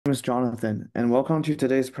Name is Jonathan, and welcome to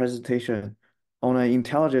today's presentation on an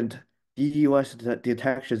intelligent DDoS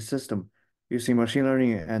detection system using machine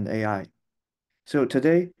learning and AI. So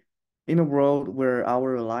today, in a world where our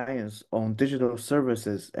reliance on digital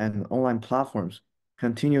services and online platforms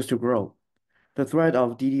continues to grow, the threat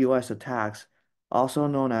of DDoS attacks, also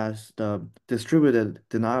known as the distributed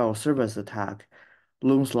denial of service attack,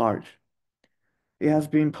 looms large. It has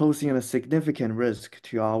been posing a significant risk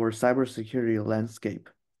to our cybersecurity landscape.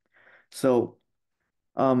 So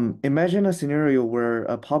imagine a scenario where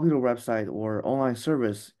a popular website or online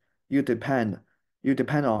service you depend you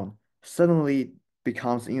depend on suddenly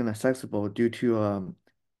becomes inaccessible due to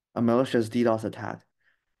a malicious DDoS attack.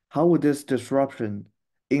 How would this disruption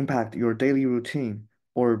impact your daily routine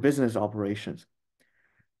or business operations?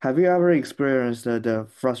 Have you ever experienced the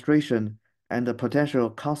frustration and the potential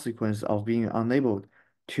consequence of being unable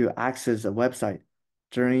to access a website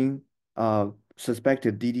during a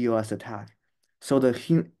suspected DDoS attack? So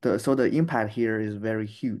the impact here is very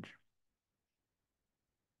huge.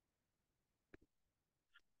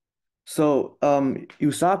 So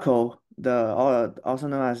USACO, also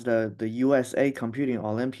known as the USA Computing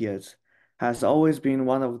Olympiads, has always been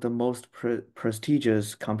one of the most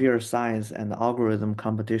prestigious computer science and algorithm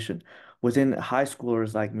competition within high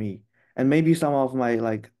schoolers like me, and maybe some of my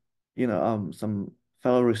some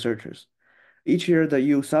fellow researchers. Each year, the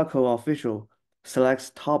USACO official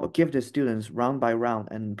selects top gifted students round by round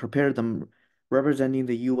and prepare them representing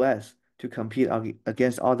the US to compete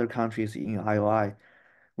against other countries in IOI,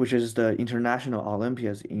 which is the International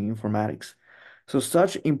Olympiads in Informatics. So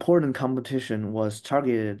such important competition was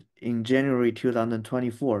targeted in January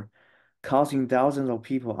 2024, causing thousands of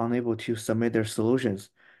people unable to submit their solutions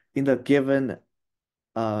in the given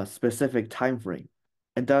specific time frame,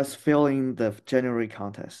 and thus failing the January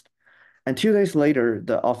contest. And 2 days later,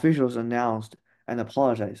 the officials announced and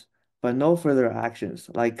apologized, but no further actions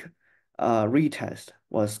like retest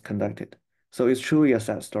was conducted. So it's truly a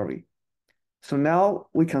sad story. So now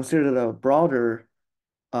we consider the broader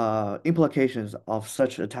implications of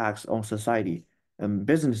such attacks on society and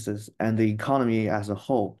businesses and the economy as a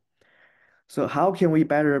whole. So how can we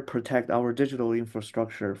better protect our digital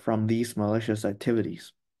infrastructure from these malicious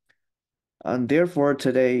activities? And therefore,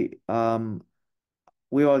 today,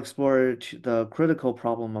 we will explore the critical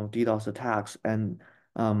problem of DDoS attacks and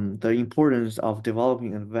the importance of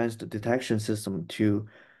developing an advanced detection system to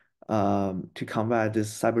combat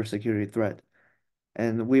this cybersecurity threat.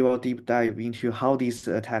 And we will deep dive into how these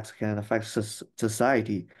attacks can affect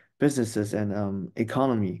society, businesses, and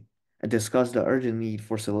economy, and discuss the urgent need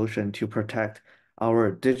for solution to protect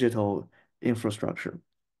our digital infrastructure.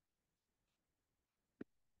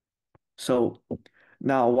 So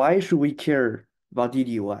now, why should we care about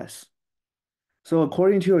DDoS? So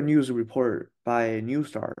according to a news report by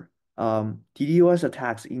Newstar, DDoS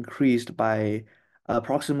attacks increased by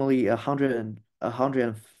approximately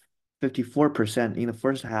 154% in the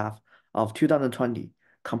first half of 2020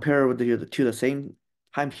 compared with to the same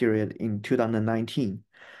time period in 2019.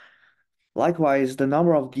 Likewise, the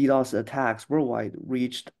number of DDoS attacks worldwide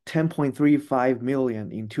reached 10.35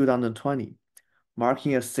 million in 2020,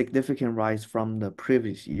 marking a significant rise from the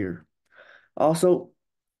previous year. Also,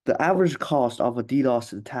 the average cost of a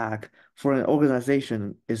DDoS attack for an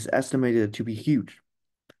organization is estimated to be huge.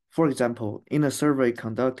 For example, in a survey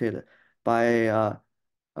conducted by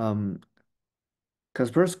um,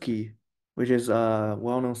 Kaspersky, which is a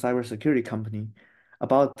well-known cybersecurity company,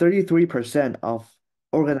 about 33% of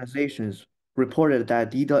organizations reported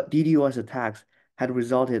that DDoS attacks had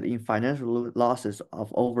resulted in financial losses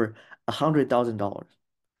of over $100,000.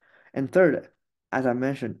 And third, as I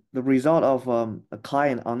mentioned, the result of a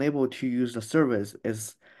client unable to use the service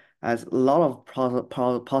is has a lot of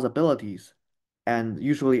possibilities and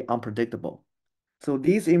usually unpredictable. So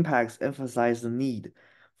these impacts emphasize the need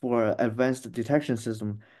for advanced detection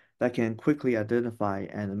system that can quickly identify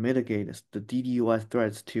and mitigate the DDoS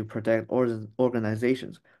threats to protect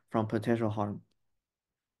organizations from potential harm.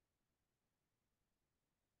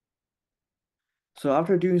 So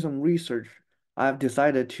after doing some research, I've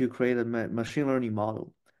decided to create a machine learning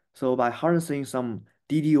model. So by harnessing some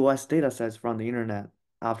DDoS datasets from the internet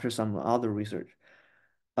after some other research,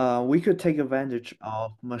 we could take advantage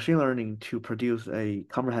of machine learning to produce a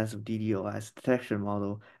comprehensive DDoS detection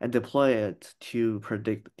model and deploy it to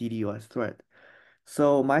predict DDoS threat.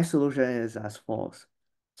 So my solution is as follows.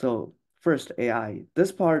 So first, AI.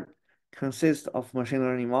 This part consists of machine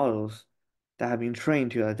learning models that have been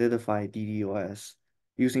trained to identify DDoS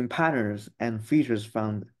using patterns and features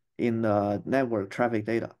found in the network traffic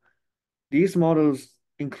data. These models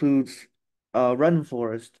includes Random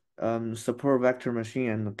Forest support vector machine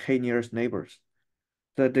and k nearest neighbors.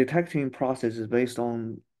 The detecting process is based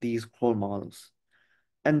on these core models.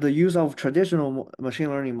 And the use of traditional machine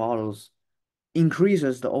learning models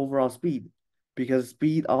increases the overall speed because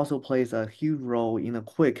speed also plays a huge role in a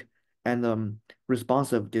quick and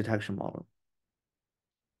responsive detection model.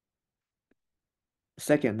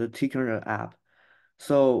 Second, the Tkinter app.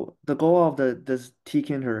 So the goal of this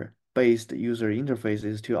Tkinter based user interface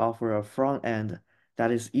is to offer a front end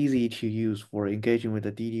that is easy to use for engaging with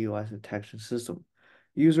the DDoS detection system.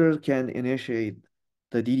 Users can initiate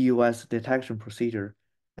the DDoS detection procedure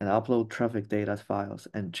and upload traffic data files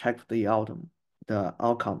and check the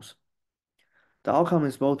outcomes. The outcome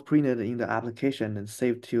is both printed in the application and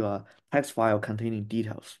saved to a text file containing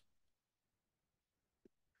details.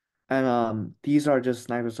 And these are just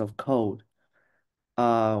snippets of code.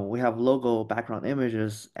 We have logo, background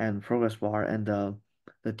images, and progress bar, and the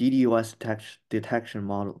DDoS detection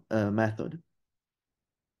model method.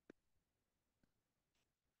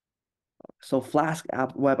 So Flask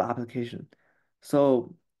app web application.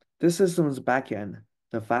 So this system's backend,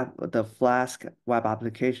 the Flask web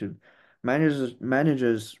application,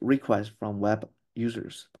 manages requests from web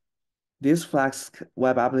users. This Flask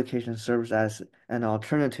web application serves as an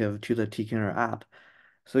alternative to the Tkinter app.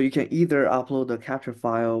 So you can either upload the capture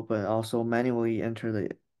file, but also manually enter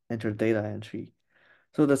data entry.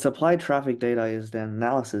 So the supply traffic data is then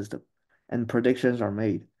analyzed and predictions are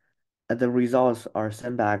made. And the results are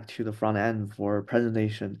sent back to the front end for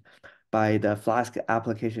presentation by the Flask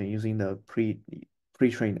application using the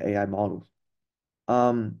pre-trained AI models.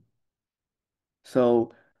 Um,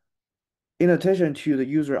 so in addition to the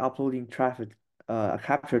user uploading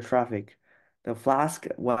capture traffic, the Flask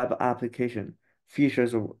web application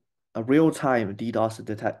features a real-time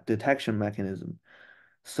DDoS detection mechanism.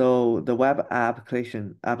 So the web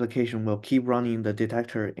application will keep running the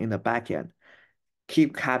detector in the backend,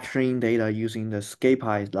 keep capturing data using the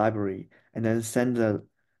SCPI library, and then send the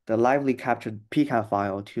lively captured PCAP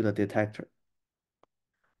file to the detector.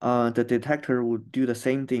 The detector would do the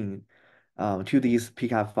same thing to these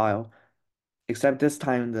PCAP file, except this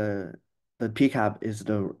time the PCAP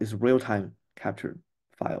is real-time captured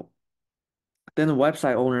file. Then the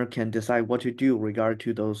website owner can decide what to do regard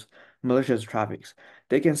to those malicious traffics.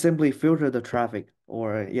 They can simply filter the traffic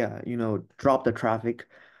or yeah, drop the traffic,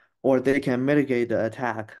 or they can mitigate the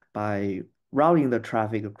attack by routing the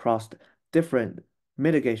traffic across different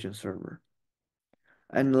mitigation server.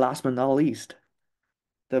 And last but not least,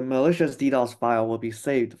 the malicious DDoS file will be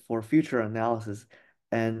saved for future analysis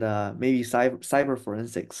and maybe cyber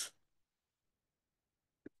forensics.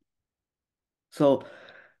 So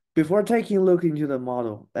before taking a look into the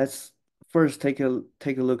model, let's first take a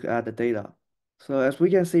look at the data. So as we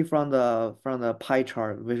can see from the pie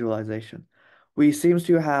chart visualization, we seems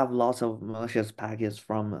to have lots of malicious packets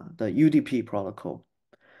from the UDP protocol.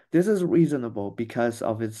 This is reasonable because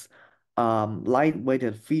of its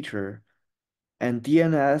lightweighted feature, and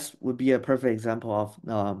DNS would be a perfect example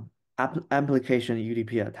of application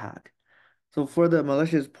UDP attack. So for the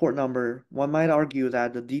malicious port number, one might argue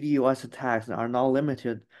that the DDoS attacks are not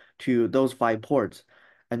limited to those five ports.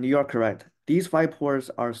 And you are correct. These five ports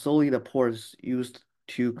are solely the ports used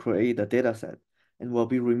to create the dataset and will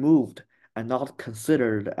be removed and not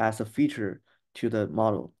considered as a feature to the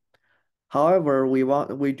model. However,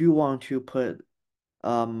 we do want to put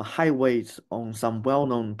high weights on some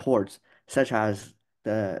well-known ports, such as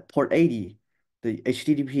the port 80, the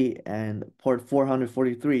HTTP, and port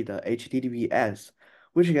 443, the HTTPS,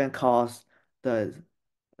 which can cause the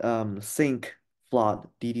sync flood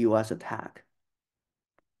DDoS attack.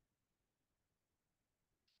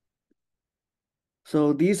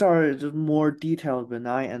 So these are just more detailed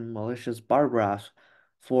benign and malicious bar graphs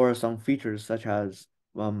for some features such as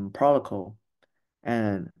protocol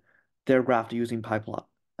and they're graphed using pipeline.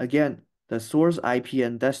 Again, the source IP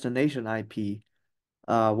and destination IP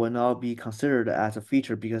will not be considered as a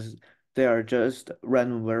feature because they are just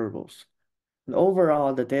random variables. And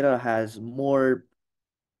overall, the data has more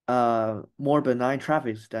benign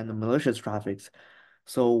traffics than the malicious traffics.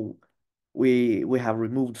 So we have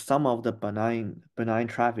removed some of the benign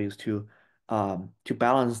traffics to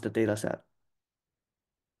balance the data set.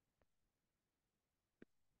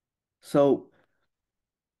 So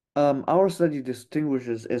our study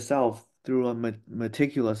distinguishes itself through a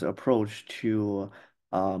meticulous approach to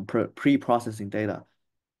pre-processing data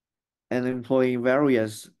and employing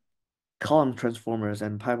various column transformers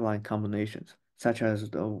and pipeline combinations, such as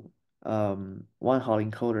the one-hot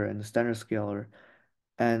encoder and the standard scaler,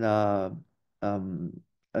 and um,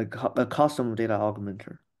 a custom data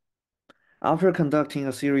augmenter. After conducting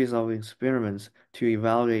a series of experiments to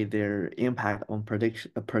evaluate their impact on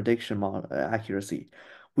prediction model accuracy,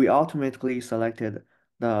 we ultimately selected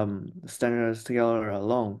the standard scalar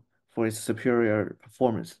alone for its superior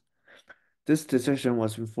performance. This decision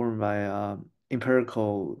was informed by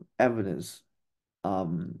empirical evidence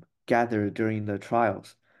gathered during the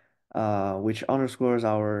trials, which underscores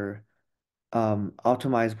our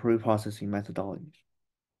optimized preprocessing methodology.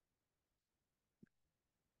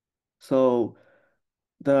 So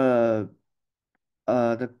the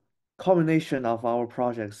the culmination of our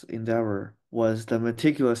project's endeavor was the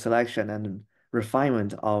meticulous selection and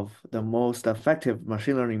refinement of the most effective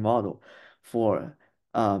machine learning model for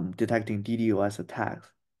detecting DDoS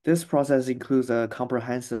attacks. This process includes a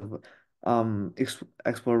comprehensive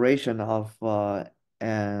exploration of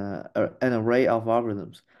an array of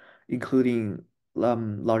algorithms, including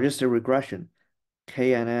logistic regression,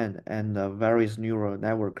 KNN, and various neural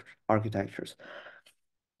network architectures.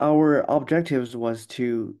 Our objectives was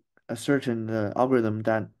to ascertain the algorithm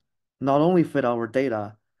that not only fit our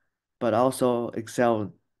data, but also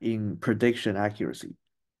excelled in prediction accuracy.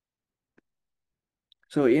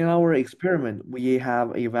 So in our experiment, we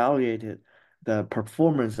have evaluated the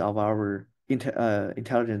performance of our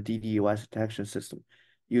intelligent DDoS detection system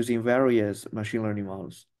using various machine learning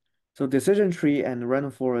models. So decision tree and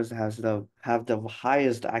random forest have the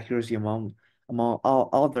highest accuracy among all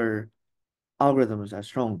other algorithms as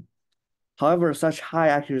shown. However, such high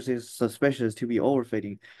accuracy is suspicious to be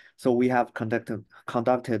overfitting, so we have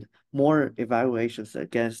conducted more evaluations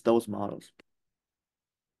against those models.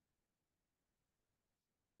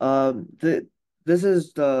 This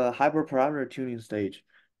is the hyperparameter tuning stage.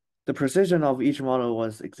 The precision of each model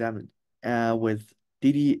was examined, with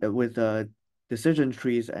decision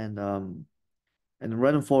trees and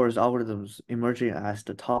random forest algorithms emerging as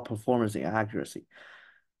the top performers in accuracy.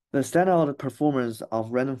 The standout performance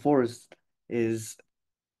of random forest is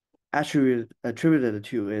attributed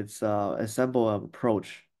to its ensemble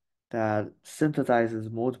approach that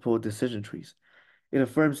synthesizes multiple decision trees. It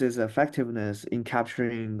affirms its effectiveness in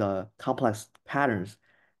capturing the complex patterns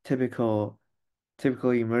typical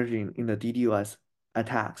typically emerging in the DDoS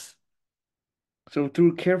attacks. So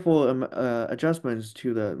through careful adjustments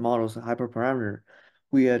to the model's hyperparameter,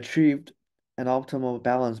 we achieved an optimal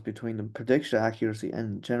balance between the prediction accuracy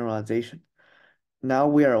and generalization. Now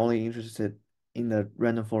we are only interested in the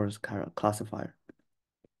random forest classifier.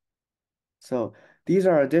 So these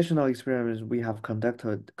are additional experiments we have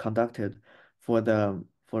conducted for the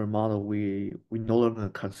model we no longer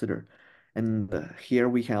consider. And here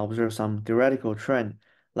we can observe some theoretical trend,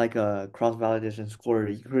 like a cross-validation score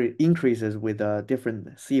increases with a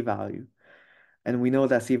different C value. And we know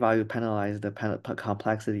that C value penalizes the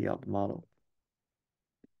complexity of the model.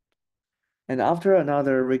 And after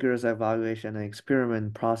another rigorous evaluation and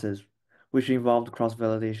experiment process, which involved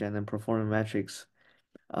cross-validation and performance metrics,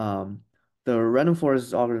 um, the random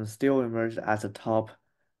forest algorithm still emerged as a top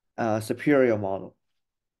superior model.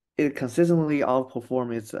 It consistently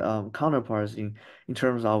outperformed its counterparts in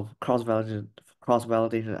terms of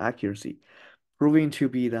cross-validation accuracy, proving to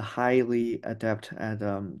be the highly adept at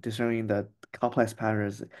discerning the complex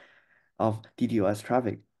patterns of DDoS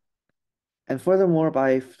traffic. And furthermore,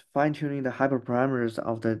 by fine-tuning the hyperparameters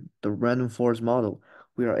of the random forest model,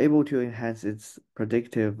 we are able to enhance its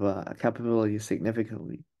predictive capability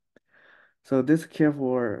significantly. So this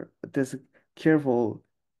careful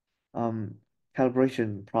um,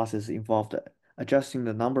 calibration process involved adjusting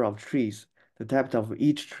the number of trees, the depth of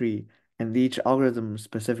each tree, and each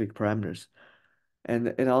algorithm-specific parameters, and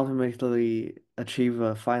it ultimately achieved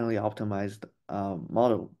a finally optimized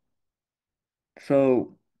model.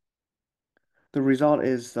 So the result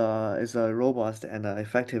is a robust and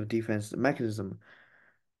effective defense mechanism,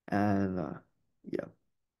 and yeah.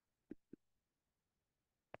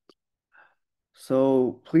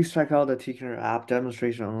 So please check out the Tinker app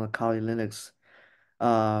demonstration on the Kali Linux,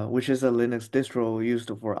 which is a Linux distro used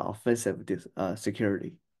for offensive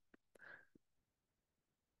security.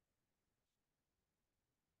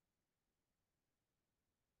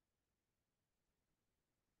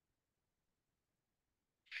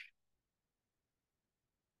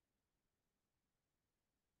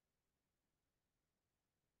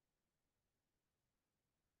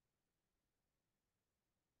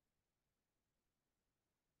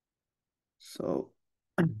 So,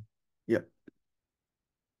 yeah.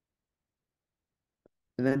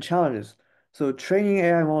 And then challenges. So training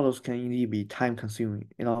AI models can indeed be time consuming.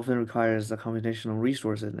 It often requires the computational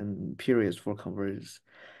resources and periods for convergence.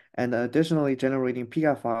 And additionally, generating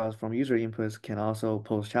PCAP files from user inputs can also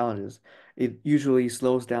pose challenges. It usually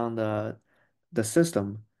slows down the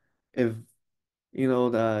system if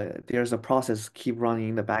there's a process keep running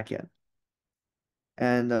in the back end.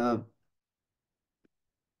 And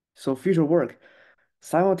so future work,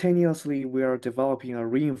 simultaneously, we are developing a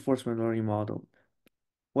reinforcement learning model.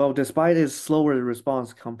 Well, despite its slower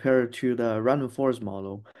response compared to the random forest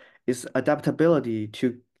model, its adaptability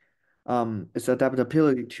to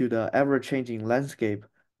the ever-changing landscape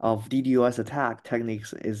of DDoS attack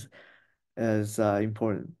techniques is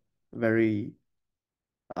important, very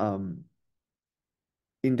um,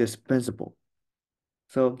 indispensable.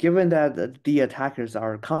 So, given that the attackers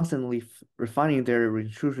are constantly refining their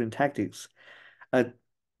intrusion tactics, a,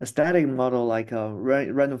 a static model like a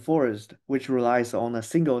random forest, which relies on a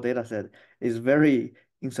single dataset, is very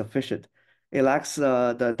insufficient. It lacks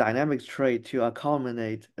the dynamic trait to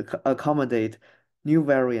accommodate new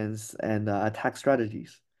variants and attack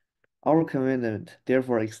strategies. Our commitment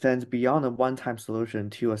therefore extends beyond a one-time solution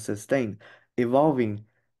to a sustained, evolving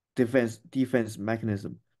defense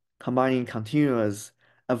mechanism, combining continuous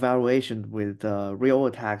evaluation with real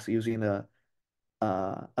attacks using the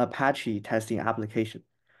Apache testing application.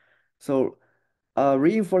 So, a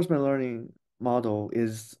reinforcement learning model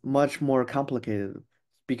is much more complicated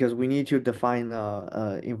because we need to define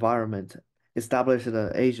a environment, establish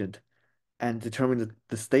the agent, and determine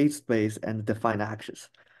the state space and define actions.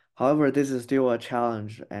 However, this is still a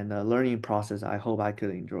challenge and a learning process I hope I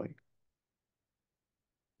could enjoy.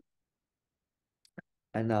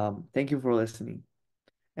 And thank you for listening.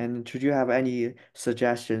 And should you have any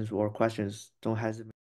suggestions or questions, don't hesitate.